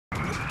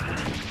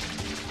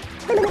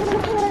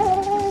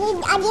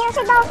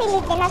11 баллов или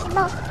 12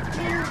 баллов?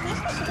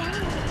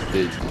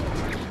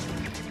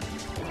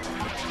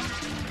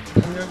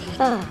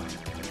 Да?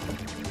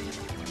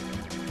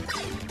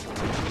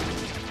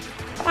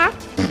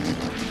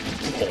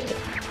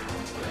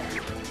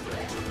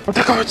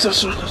 Атакуется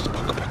все.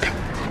 Пока-пока.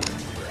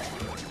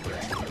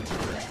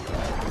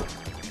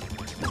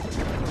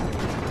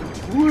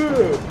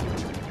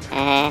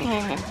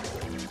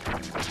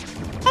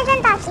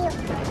 Презентацию.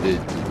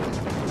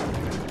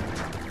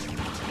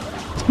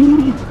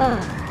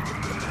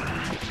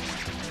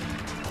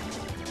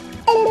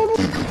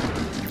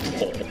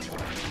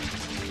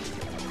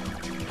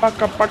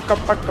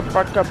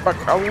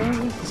 Пока-пока-пока-пока-пока.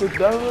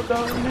 Да.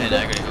 And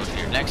I'm gonna go to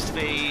your next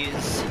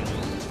phase.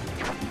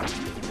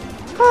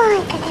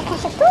 Ой, какая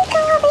красотулька,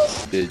 малыш.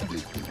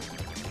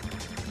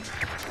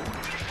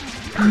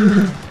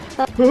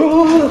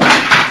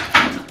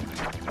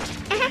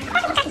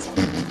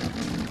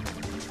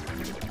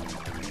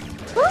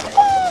 Ух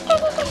ты,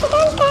 какая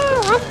красотулька.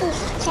 Вот и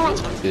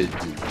жвачка.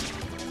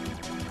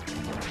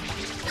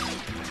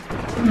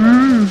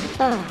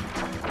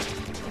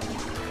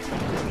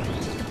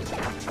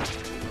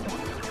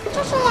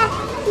 Слушай, я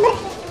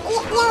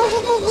уже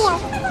это сделал.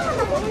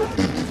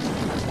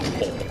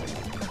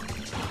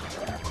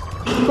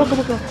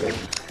 Пока-пока.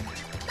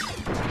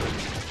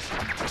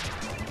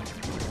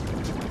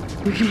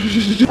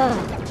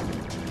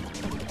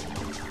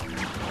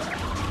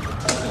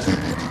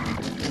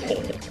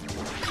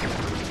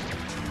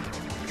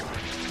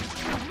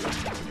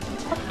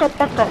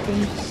 Пока-пока.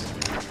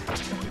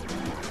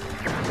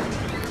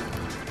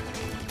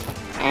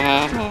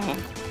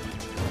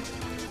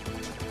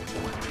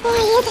 Ой,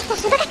 это что,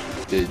 собака?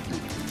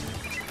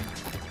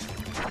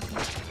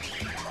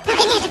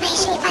 Наконец-то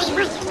пришли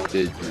поймать.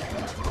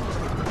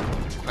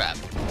 Crap.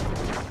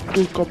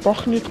 Только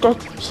пахнет как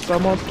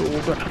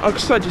стоматолога. А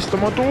кстати,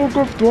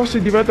 стоматологов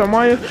 29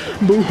 мая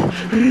был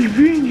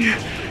ревень,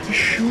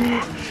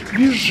 еще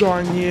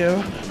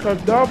бежание,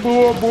 когда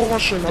была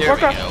машина. There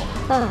Пока. we go.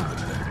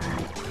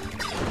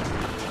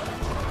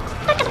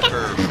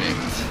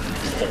 Perfect.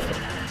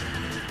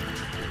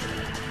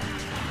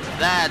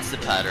 That's the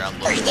pattern I'm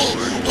looking for.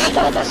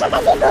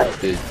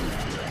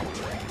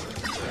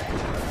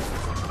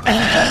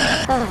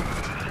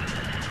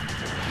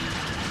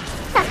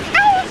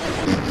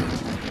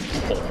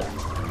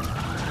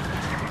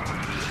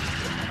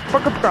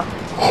 Пока-пока.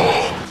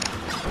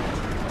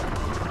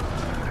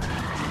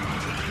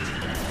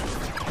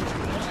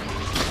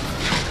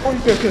 Ой,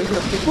 какая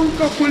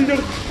красотулька,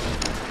 кулер.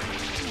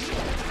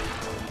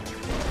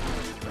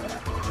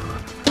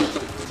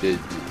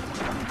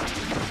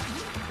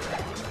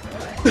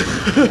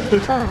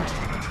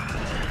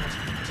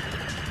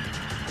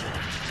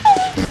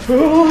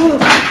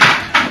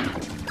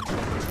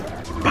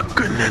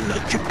 Пока на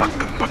ночь,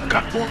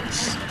 пока-пока.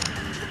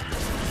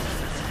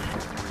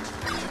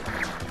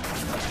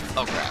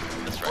 Oh crap,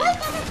 that's right.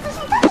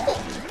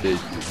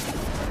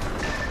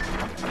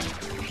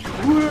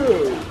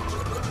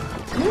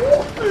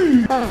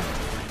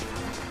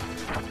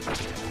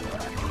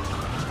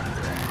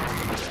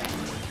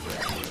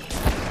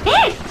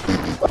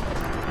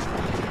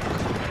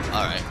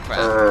 Alright, crap.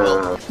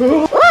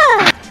 Well,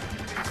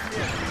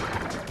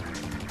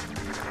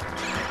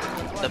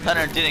 the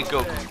pattern didn't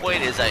go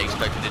quite as I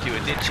expected it to.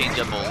 It did change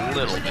up a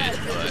little bit,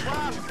 but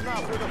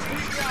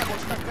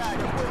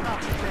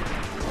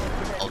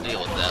I'll deal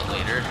with that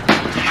later.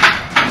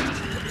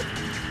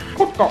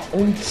 Пока.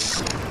 Ух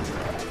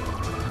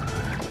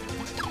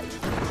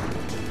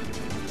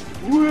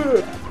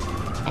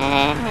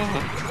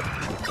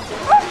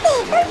ты,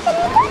 только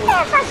не только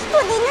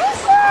фастфуды, но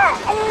еще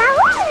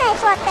мороженое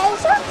сладкое,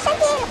 еще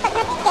всякие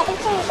напитки, это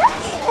все еще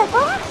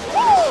такого,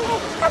 ну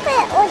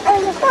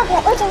и кофе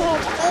очень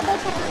нравится.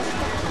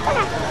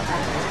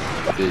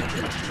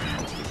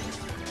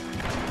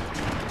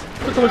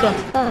 Пока-пока.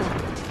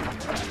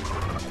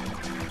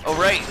 Oh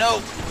right,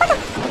 no!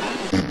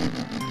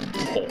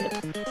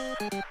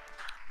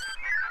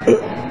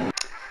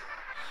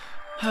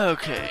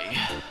 Okay.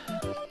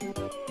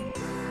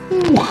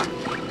 Ух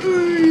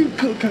ты,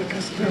 какая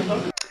красота.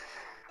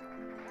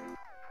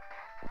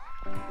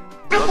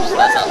 Oops,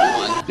 that's not the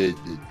one.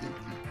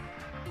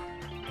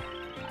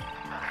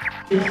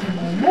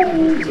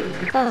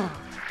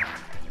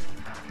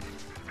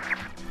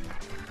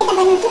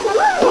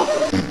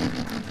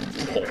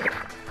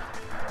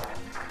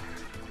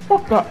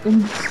 Пока.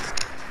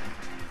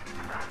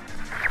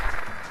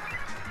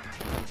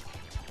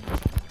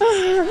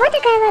 Вот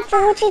такая вот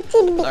получит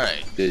Kirby.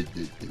 Alright.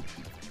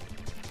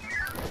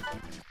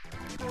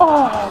 А,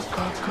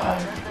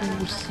 какая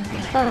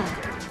вкусная.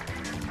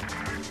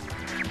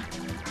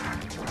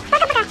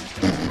 Пока-пока.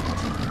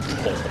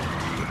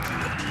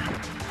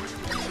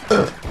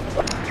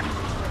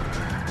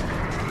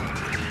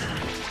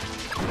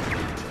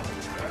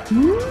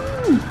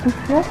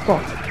 Вкуснота.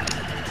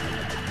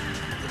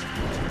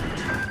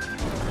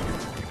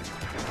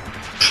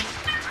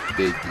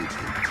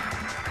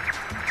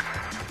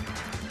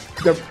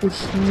 Да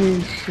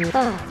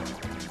вкуснейшая.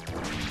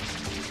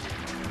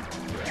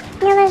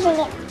 Не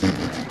ложили.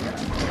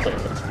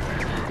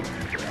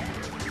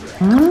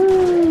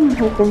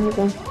 Ну-ка.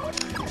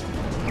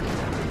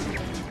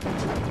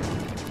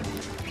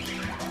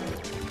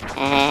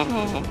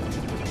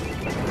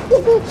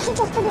 Иди,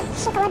 сейчас буду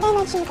с шоколадной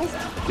начинкой.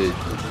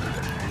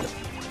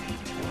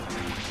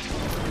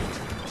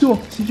 Все,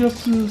 сейчас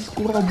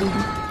скоро будет.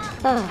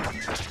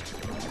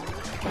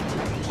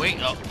 Wait,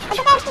 oh. А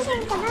такая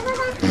вкусненькая,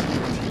 да-да-да.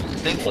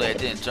 Thankfully, I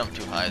didn't jump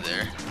too high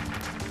there.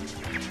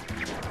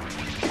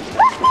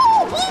 Ух ты,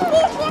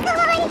 деньги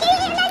светового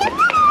Дреймланда.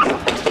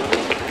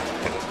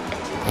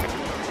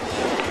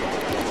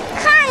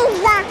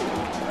 Ханза.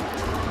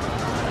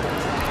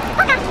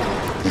 Пока.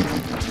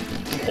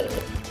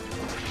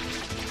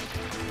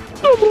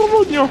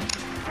 Доброго дня.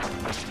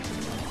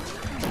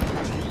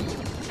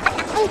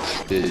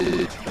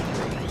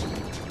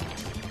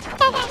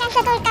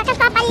 Как только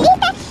коса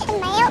полита,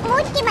 мою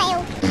мульти мою.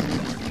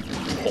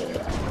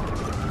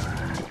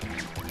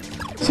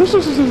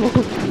 Слушай.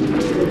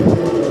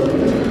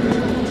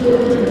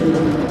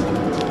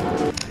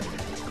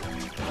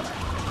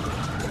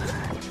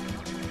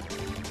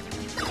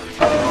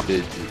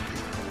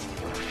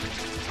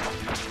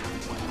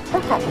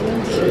 Пока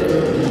лучше.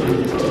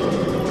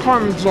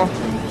 Ханза.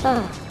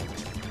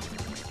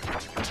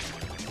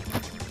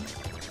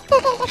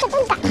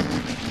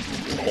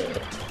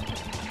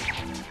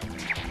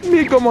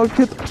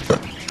 Мегамаркет.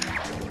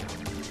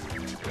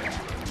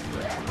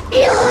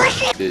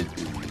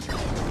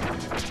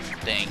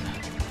 Dang.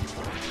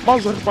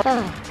 Базар.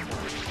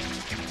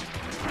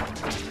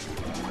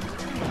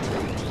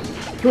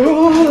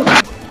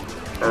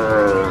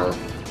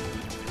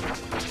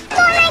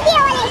 Что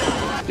наделали?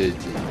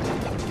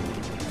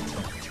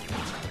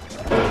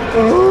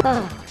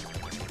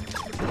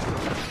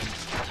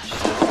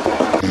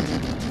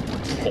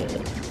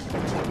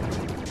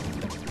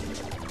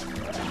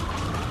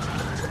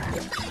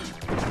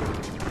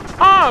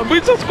 Вы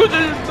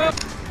соскучились, да?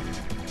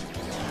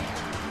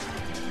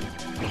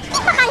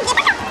 Типа Ханзе,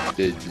 пока.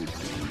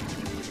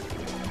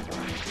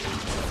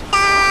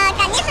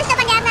 Конечно, все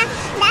понятно.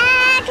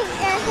 Так,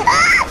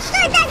 что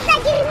это за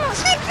дерьмо?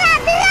 Что это за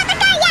дыра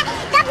такая?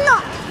 Говно.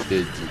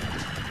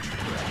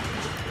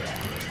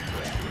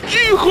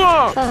 Тихо!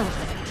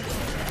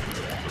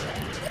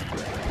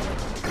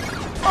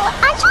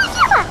 А что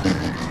тихо?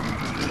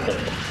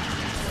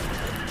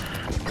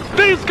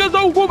 Ты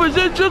сказал, Гоба,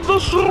 сейчас за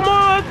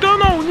шурма от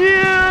канал.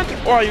 Нет!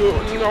 Ой,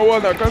 ну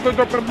ладно,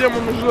 какую-то проблему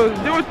нужно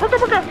сделать.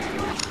 Пока-пока.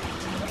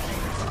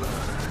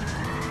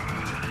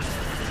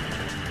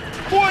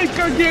 Ой,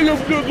 как я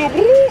люблю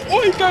добру!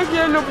 Ой, как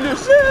я люблю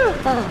всех!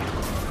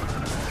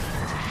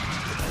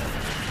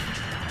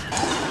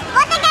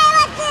 Вот такая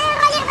вот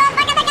роллерзон.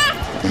 Пока-пока.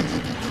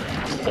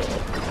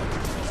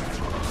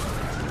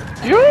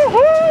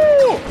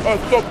 Юху! А,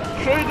 стоп,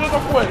 что это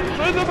такое?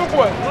 Что это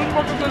такое? Нужно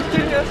показать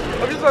тени.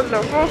 Обязательно,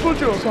 что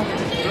случилось?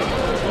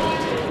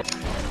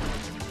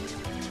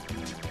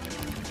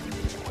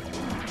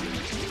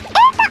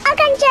 Это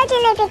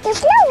окончательный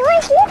перечислил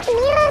Войслик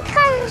мира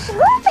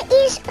Харш-групп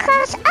из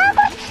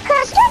Харш-Агут,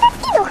 Харш-Чудов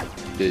и Дух.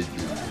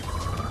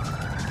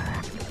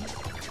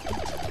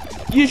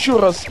 Еще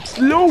раз,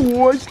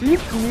 слилось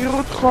лифт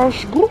мира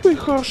Харш группы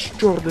Харш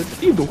Чордет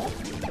и Дух.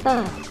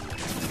 О,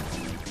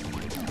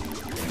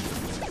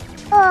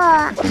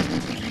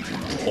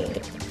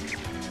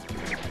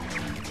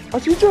 А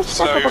сейчас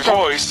So пока-пока.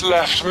 voice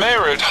left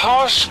mirrored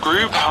harsh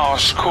group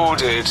harsh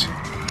corded.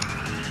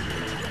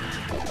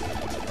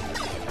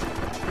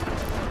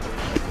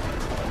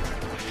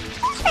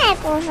 вкусная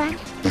кожа.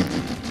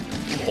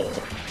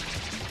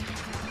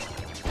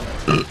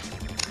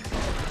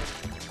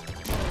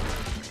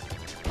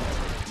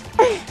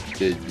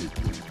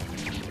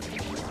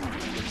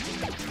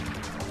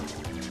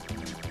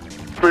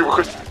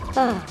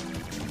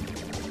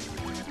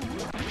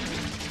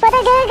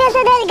 Подагага,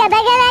 садальга,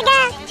 бага-бага.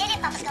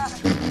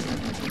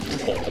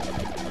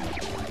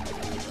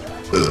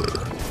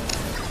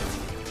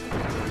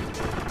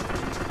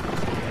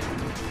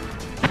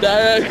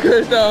 Так,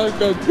 так.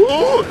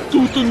 О,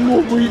 тут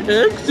новый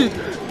экзит.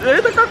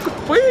 Это как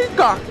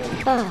фейка.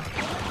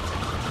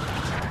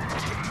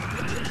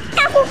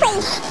 Как у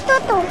Фейс, что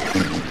тут?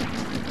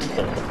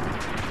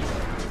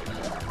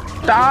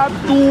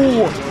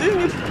 Тату.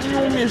 Ты не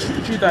умеешь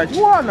читать.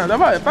 Ну ладно,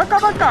 давай,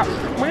 пока-пока.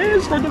 Мы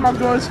сходим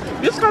Макдональдс.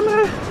 Без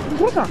камеры.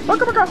 Круто.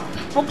 Пока-пока.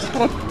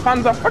 Фокстрот.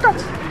 Ханза. Пока.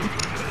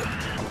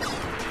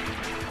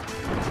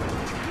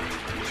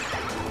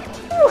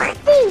 Ух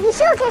ты,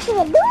 еще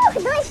красивее. Дух,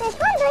 дождь,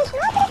 респон, дождь,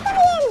 смотрит,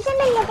 поверь,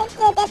 земельный 5.0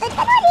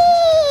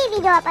 и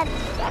видео под...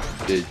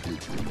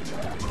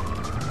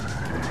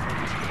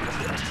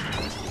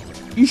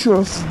 Еще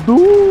раз.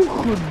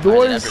 Дух,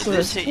 дойс, after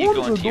this hit, you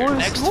go респонды, into your дойс,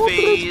 next смотр,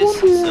 phase,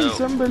 респонды, so-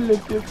 энсембль,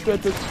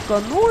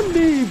 5.0 и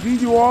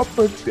видео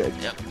P5.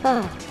 Yep.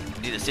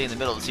 You need to stay in the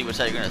middle to see which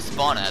side you're gonna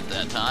spawn at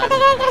that time.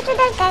 Подагага,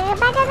 садальга,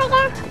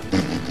 бага-бага.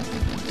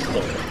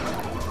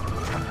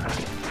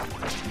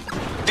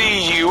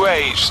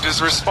 DUH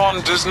does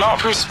respond does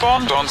not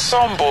respond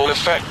ensemble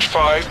effect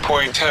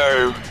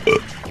 5.0.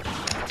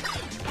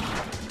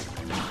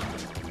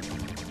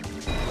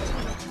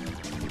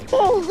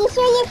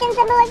 Еще есть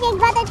энцефалофик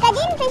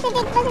 2.1,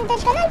 фейсэффект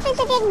 8.0,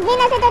 фейсэффект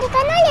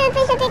 12.0,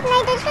 фейсэффект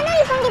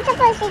 9.0 и фонгит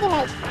support City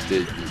Night.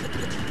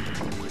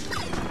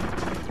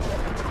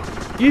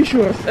 Еще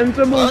раз,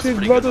 энцефалофик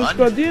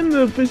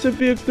 2.1,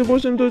 фейсэффект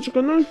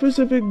 8.0,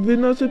 фейсэффект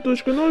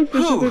 12.0,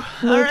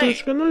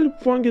 фейсэффект 9.0,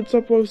 фонгит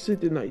support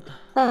City Night.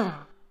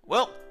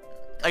 Well,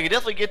 I can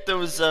definitely get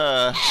those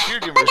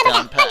Speedrunners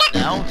down pat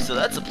now, so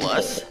that's a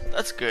plus.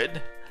 That's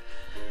good.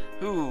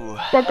 Ooh.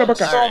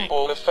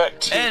 Ensemble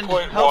effect And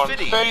 2.1, how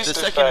fitting, phased the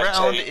second effect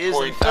round is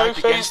in fact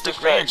 8.0, against phased the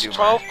effect Grand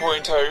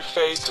 12.0,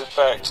 phased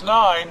effect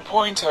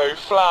 9.0,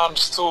 flange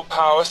store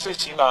power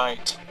City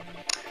Night.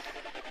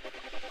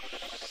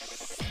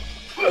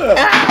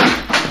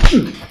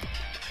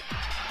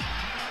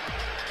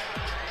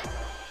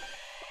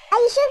 А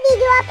еще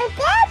видеоапы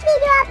 5,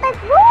 видеоапы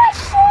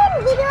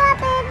 8,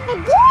 видеоапы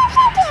 10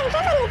 и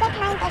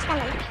энцефалофик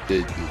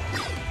 9.0.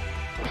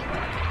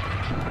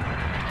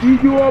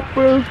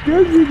 Видеоапы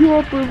 5,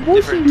 видеоапы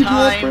 8,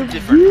 видеоапы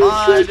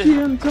 10 и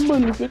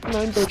энцефалофик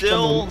 9.0.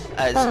 Still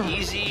as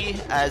easy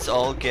as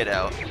all get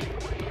out.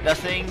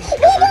 Nothing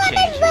ever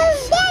changes.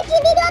 5,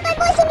 видеоапы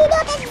 8,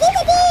 видеоапы 10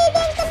 и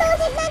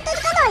энцефалофик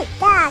 9.0.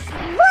 Так,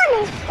 вон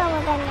из что мы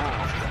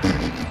вернулись.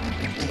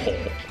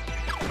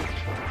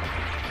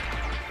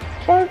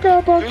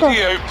 Пока-пока.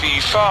 Video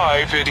P5,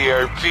 Video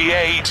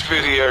P8,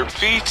 Video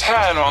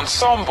P10,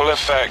 Ensemble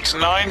Effect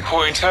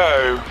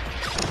 9.0.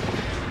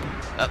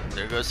 Oh,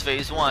 there goes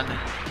phase 1.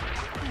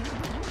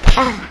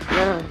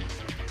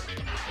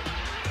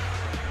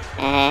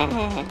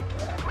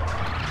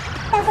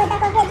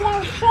 Такой для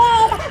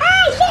шея.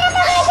 Ай,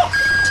 хера.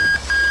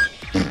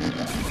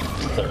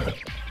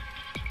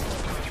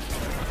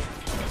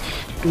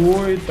 Что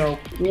это?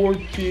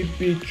 Кофе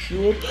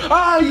печет.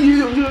 Ай!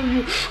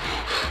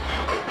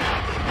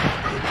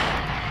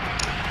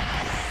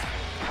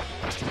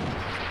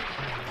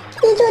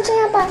 Это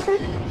очень опасно.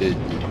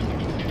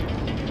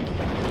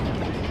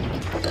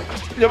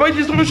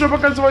 Давайте срочно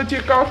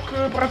показывайте, как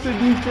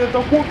процедить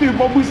это кофе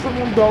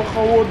по-быстрому до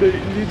холода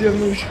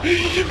леденущий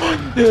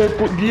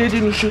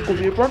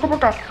кофе.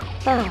 Пока-пока.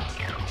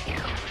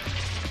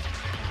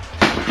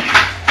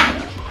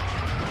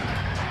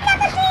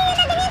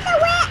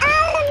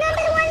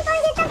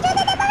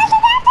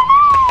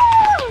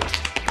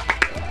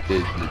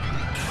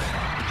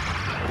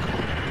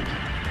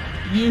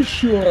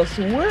 Еще раз,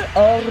 we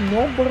are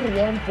number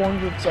one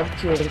point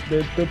capture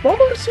the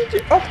Power City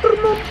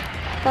afternoon.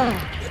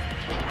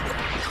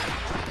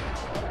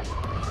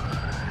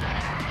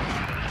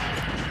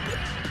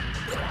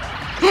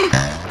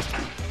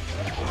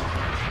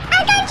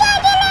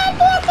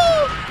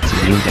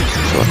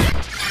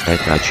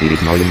 Это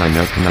очередной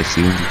намек на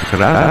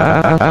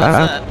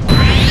синдикра.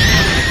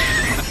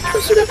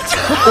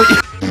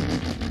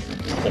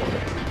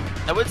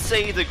 I would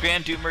say the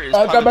Grand Doomer is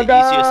probably the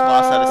easiest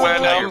boss out of this Where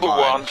entire number mod.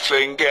 one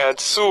thing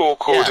gets so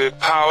called it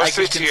Power I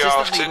can City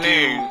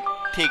consistently Afternoon.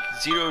 take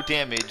 0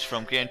 damage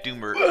from Grand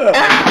Doomer every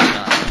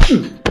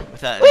time.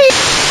 Without any...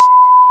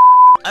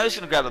 I was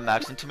gonna grab a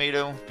Maxim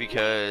Tomato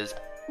because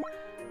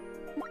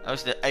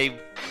I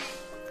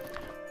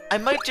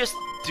might just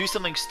do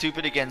something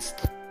stupid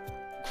against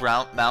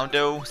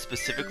Moundo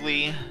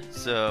specifically,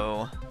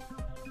 so